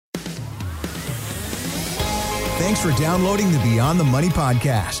Thanks for downloading the Beyond the Money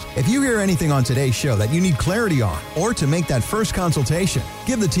podcast. If you hear anything on today's show that you need clarity on or to make that first consultation,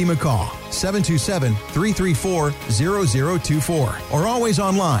 give the team a call, 727-334-0024, or always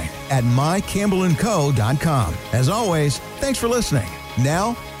online at mycampbellandco.com. As always, thanks for listening.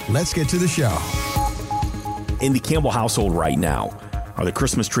 Now, let's get to the show. In the Campbell household right now, are the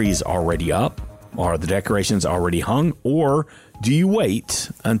Christmas trees already up? Are the decorations already hung? Or do you wait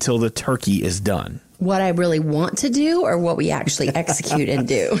until the turkey is done? What I really want to do or what we actually execute and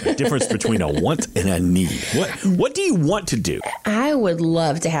do. Difference between a want and a need. What do you want to do? I would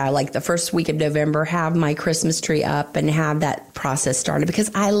love to have, like, the first week of November, have my Christmas tree up and have that process started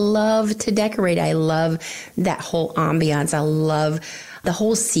because I love to decorate. I love that whole ambiance. I love the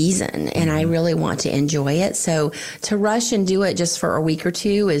whole season, and I really want to enjoy it. So to rush and do it just for a week or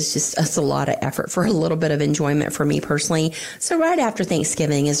two is just it's a lot of effort for a little bit of enjoyment for me personally. So right after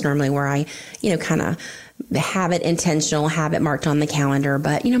Thanksgiving is normally where I, kind of have it intentional, have it marked on the calendar.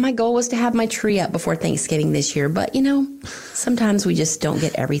 But, my goal was to have my tree up before Thanksgiving this year. But, sometimes we just don't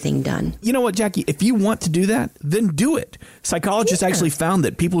get everything done. You know what, Jackie? If you want to do that, then do it. Psychologists actually found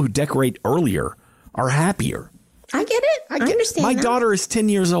that people who decorate earlier are happier. I get it. I understand. My daughter is 10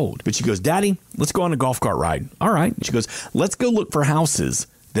 years old, but she goes, Daddy, let's go on a golf cart ride. All right. She goes, let's go look for houses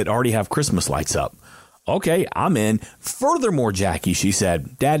that already have Christmas lights up. Okay, I'm in. Furthermore, Jackie, she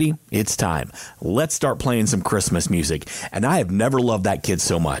said, Daddy, it's time. Let's start playing some Christmas music. And I have never loved that kid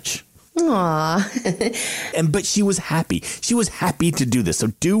so much. Aww. But she was happy. She was happy to do this. So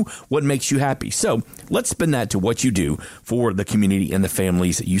do what makes you happy. So let's spin that to what you do for the community and the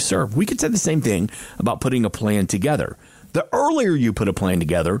families that you serve. We could say the same thing about putting a plan together. The earlier you put a plan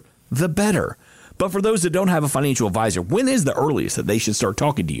together, the better. But for those that don't have a financial advisor, when is the earliest that they should start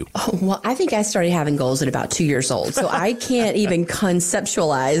talking to you? Oh, well, I think I started having goals at about 2 years old. So I can't even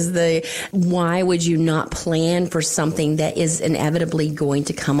conceptualize why would you not plan for something that is inevitably going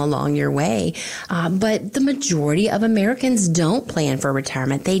to come along your way. But the majority of Americans don't plan for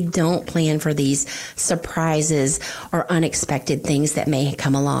retirement. They don't plan for these surprises or unexpected things that may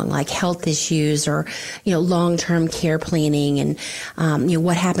come along, like health issues or, long-term care planning. And,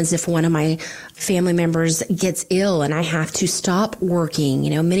 what happens if one of my family members gets ill and I have to stop working.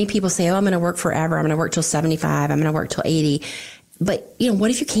 Many people say, I'm going to work forever. I'm going to work till 75. I'm going to work till 80. But, what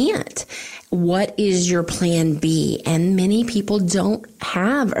if you can't? What is your plan B? And many people don't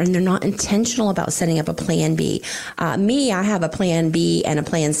have, and they're not intentional about setting up a plan B. Me, I have a plan B and a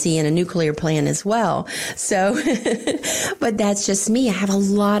plan C and a nuclear plan as well. So, but that's just me. I have a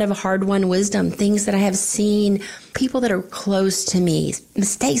lot of hard-won wisdom, things that I have seen, people that are close to me,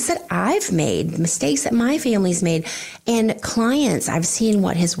 mistakes that I've made, mistakes that my family's made, and clients. I've seen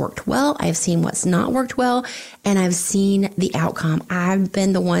what has worked well. I've seen what's not worked well, and I've seen the outcome. I've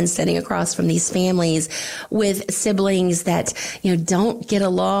been the one sitting across from these families with siblings that, don't get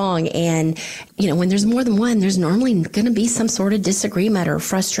along. And, when there's more than one, there's normally going to be some sort of disagreement or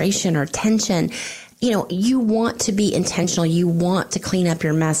frustration or tension. You want to be intentional. You want to clean up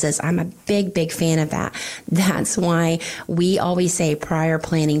your messes. I'm a big, big fan of that. That's why we always say prior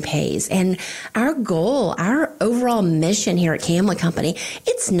planning pays. And our goal, our overall mission here at Campbell Company,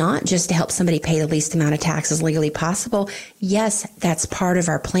 it's not just to help somebody pay the least amount of taxes legally possible. Yes, that's part of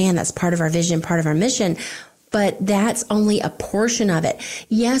our plan. That's part of our vision, part of our mission. But that's only a portion of it.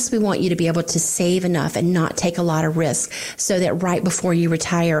 Yes, we want you to be able to save enough and not take a lot of risk so that right before you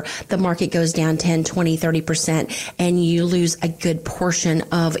retire, the market goes down 10, 20, 30%, and you lose a good portion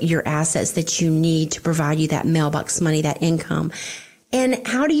of your assets that you need to provide you that mailbox money, that income. And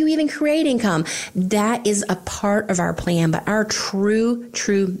how do you even create income? That is a part of our plan, but our true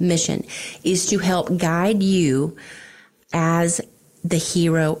mission is to help guide you as the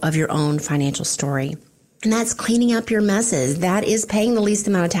hero of your own financial story. And that's cleaning up your messes. That is paying the least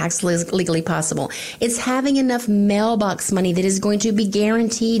amount of tax legally possible. It's having enough mailbox money that is going to be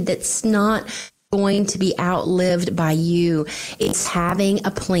guaranteed, that's not going to be outlived by you. It's having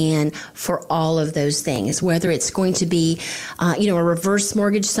a plan for all of those things, whether it's going to be, a reverse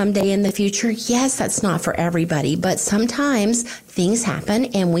mortgage someday in the future. Yes, that's not for everybody, but sometimes things happen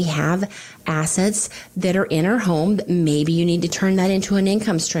and we have assets that are in our home that maybe you need to turn that into an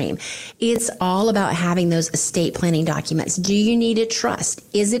income stream. It's all about having those estate planning documents. Do you need a trust?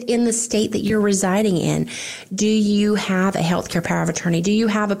 Is it in the state that you're residing in? Do you have a healthcare power of attorney? Do you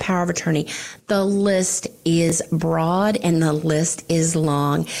have a power of attorney? The list is broad and the list is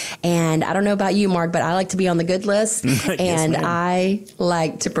long. And I don't know about you, Mark, but I like to be on the good list and I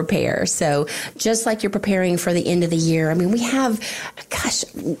like to prepare. So just like you're preparing for the end of the year, we have,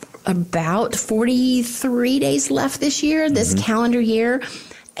 about 43 days left this year, this calendar year.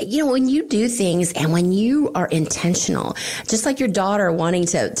 when you do things and when you are intentional, just like your daughter wanting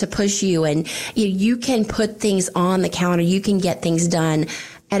to push you, and you can put things on the calendar, you can get things done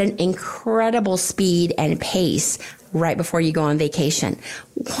at an incredible speed and pace right before you go on vacation.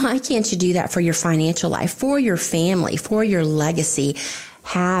 Why can't you do that for your financial life, for your family, for your legacy?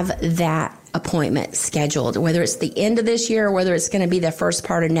 Have that appointment scheduled, whether it's the end of this year or whether it's going to be the first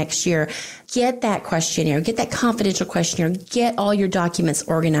part of next year. Get that questionnaire, get that confidential questionnaire, get all your documents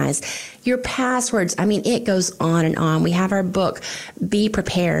organized, your passwords. I mean, it goes on and on. We have our book, Be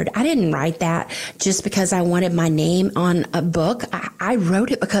Prepared. I didn't write that just because I wanted my name on a book. I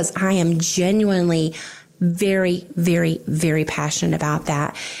wrote it because I am genuinely very, very, very passionate about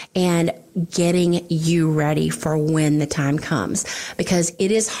that and getting you ready for when the time comes, because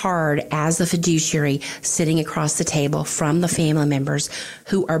it is hard as the fiduciary sitting across the table from the family members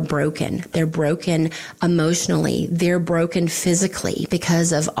who are broken. They're broken emotionally. They're broken physically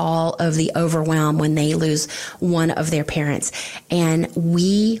because of all of the overwhelm when they lose one of their parents. And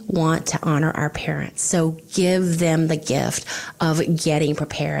we want to honor our parents. So give them the gift of getting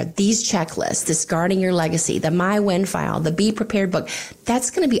prepared. These checklists, this Guarding Your Legacy, the My Win File, the Be Prepared book, that's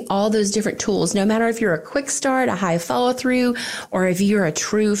going to be all those different tools, no matter if you're a quick start, a high follow through, or if you're a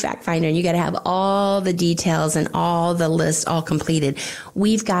true fact finder and you got to have all the details and all the lists all completed.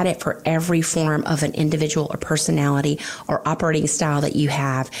 We've got it for every form of an individual or personality or operating style that you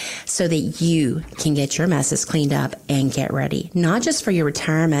have, so that you can get your messes cleaned up and get ready, not just for your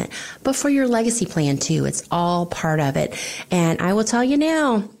retirement, but for your legacy plan too. It's all part of it. And I will tell you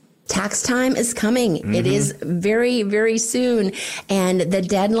now, tax time is coming. Mm-hmm. It is very, very soon. And the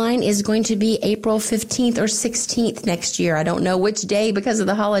deadline is going to be April 15th or 16th next year. I don't know which day because of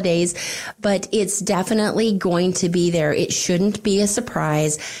the holidays, but it's definitely going to be there. It shouldn't be a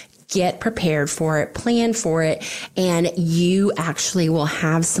surprise. Get prepared for it, plan for it, and you actually will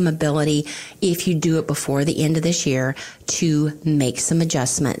have some ability, if you do it before the end of this year, to make some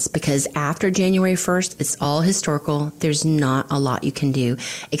adjustments, because after January 1st, it's all historical. There's not a lot you can do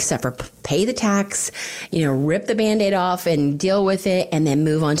except for pay the tax, rip the Band-Aid off and deal with it, and then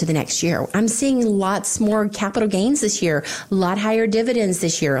move on to the next year. I'm seeing lots more capital gains this year, a lot higher dividends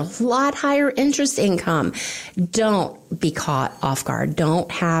this year, a lot higher interest income. Don't be caught off guard. Don't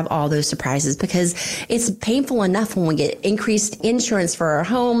have all those surprises, because it's painful enough when we get increased insurance for our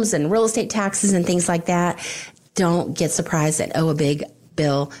homes and real estate taxes and things like that. Don't get surprised that a big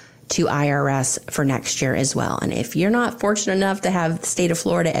bill to IRS for next year as well. And if you're not fortunate enough to have the state of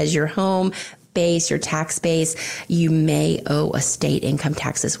Florida as your home base, your tax base, you may owe a state income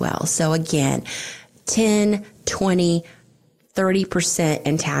tax as well. So again, 10, 20, 30%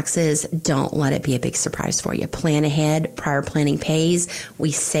 in taxes. Don't let it be a big surprise for you. Plan ahead. Prior planning pays.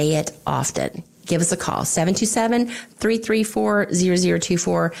 We say it often. Give us a call,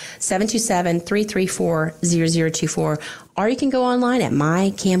 727-334-0024, 727-334-0024, or you can go online at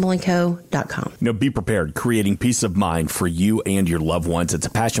mycampbellandco.com. Be prepared, creating peace of mind for you and your loved ones. It's a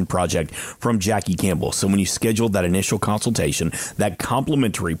passion project from Jackie Campbell. So when you schedule that initial consultation, that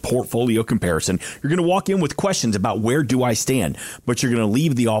complimentary portfolio comparison, you're going to walk in with questions about where do I stand, but you're going to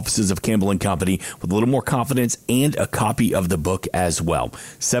leave the offices of Campbell & Company with a little more confidence and a copy of the book as well.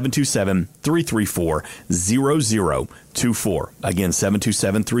 727-334-0024. Again,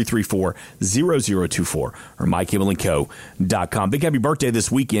 727-334-0024 or mycampbellandco.com. Big happy birthday this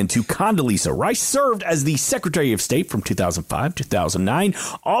weekend to Condoleezza Rice. Served as the Secretary of State from 2005 to 2009.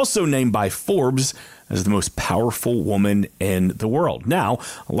 Also named by Forbes as the most powerful woman in the world. Now,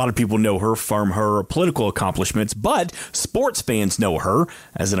 a lot of people know her from her political accomplishments, but sports fans know her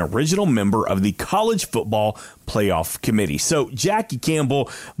as an original member of the College Football Playoff Committee. So, Jackie Campbell,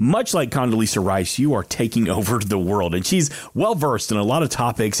 much like Condoleezza Rice, you are taking over the world, and she's well-versed in a lot of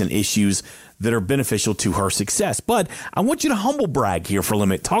topics and issues that are beneficial to her success. But I want you to humble brag here for a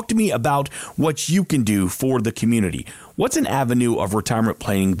minute. Talk to me about what you can do for the community. What's an avenue of retirement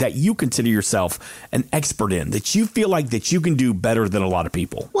planning that you consider yourself an expert in, that you feel like that you can do better than a lot of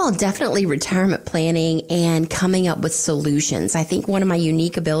people? Well, definitely retirement planning and coming up with solutions. I think one of my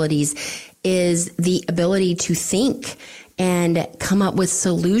unique abilities is the ability to think and come up with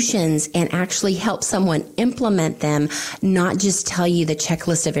solutions and actually help someone implement them, not just tell you the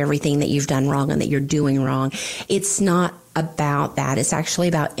checklist of everything that you've done wrong and that you're doing wrong. It's not about that. It's actually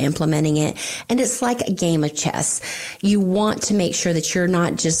about implementing it. And it's like a game of chess. You want to make sure that you're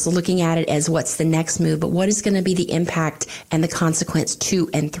not just looking at it as what's the next move, but what is going to be the impact and the consequence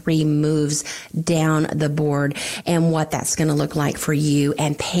 2 and 3 moves down the board, and what that's going to look like for you,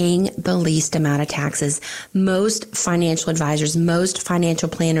 and paying the least amount of taxes. Most financial advisors, most financial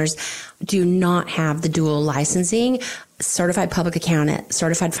planners do not have the dual licensing. certified public accountant,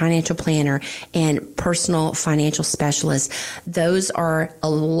 certified financial planner, and personal financial specialist. Those are a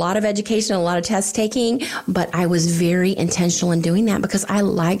lot of education, a lot of test taking, but I was very intentional in doing that because I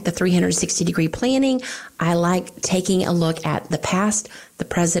like the 360-degree planning. I like taking a look at the past, the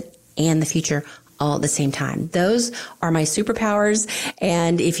present, and the future all at the same time. Those are my superpowers.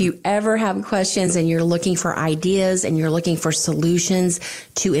 And if you ever have questions and you're looking for ideas and you're looking for solutions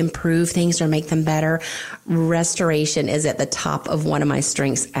to improve things or make them better, restoration is at the top of one of my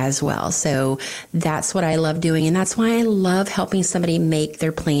strengths as well. So that's what I love doing. And that's why I love helping somebody make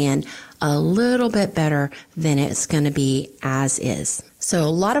their plan a little bit better than it's going to be as is. So a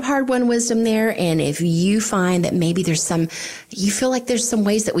lot of hard-won wisdom there. And if you find that maybe you feel like there's some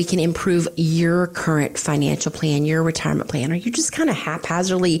ways that we can improve your current financial plan, your retirement plan, or you just kind of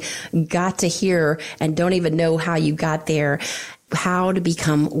haphazardly got to here and don't even know how you got there, how to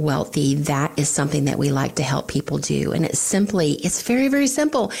become wealthy, that is something that we like to help people do. And it's very, very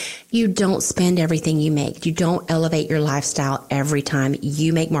simple. You don't spend everything you make. You don't elevate your lifestyle every time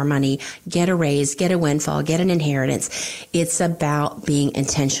you make more money, get a raise, get a windfall, get an inheritance. It's about being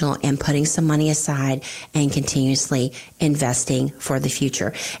intentional and putting some money aside and continuously investing for the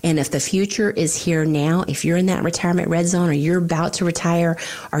future. And if the future is here now, if you're in that retirement red zone or you're about to retire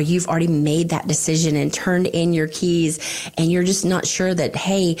or you've already made that decision and turned in your keys and you're just not sure that,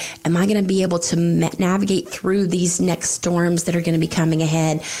 hey, am I going to be able to navigate through these next storms that are going to be coming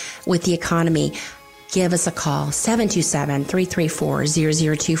ahead with the economy? Give us a call,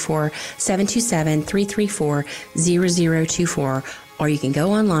 727-334-0024, 727-334-0024, or you can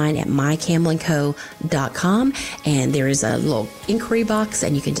go online at mycampbellandco.com, and there is a little inquiry box,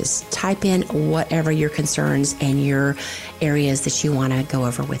 and you can just type in whatever your concerns and your areas that you want to go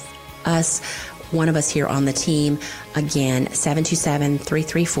over with us. One of us here on the team. Again,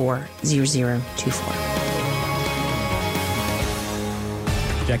 727-334-0024.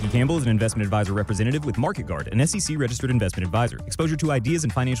 Jackie Campbell is an investment advisor representative with MarketGuard, an SEC-registered investment advisor. Exposure to ideas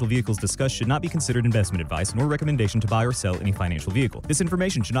and financial vehicles discussed should not be considered investment advice nor recommendation to buy or sell any financial vehicle. This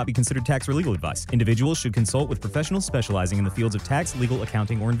information should not be considered tax or legal advice. Individuals should consult with professionals specializing in the fields of tax, legal,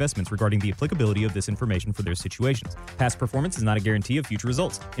 accounting, or investments regarding the applicability of this information for their situations. Past performance is not a guarantee of future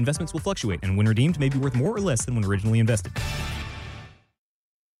results. Investments will fluctuate, and when redeemed may be worth more or less than when originally invested.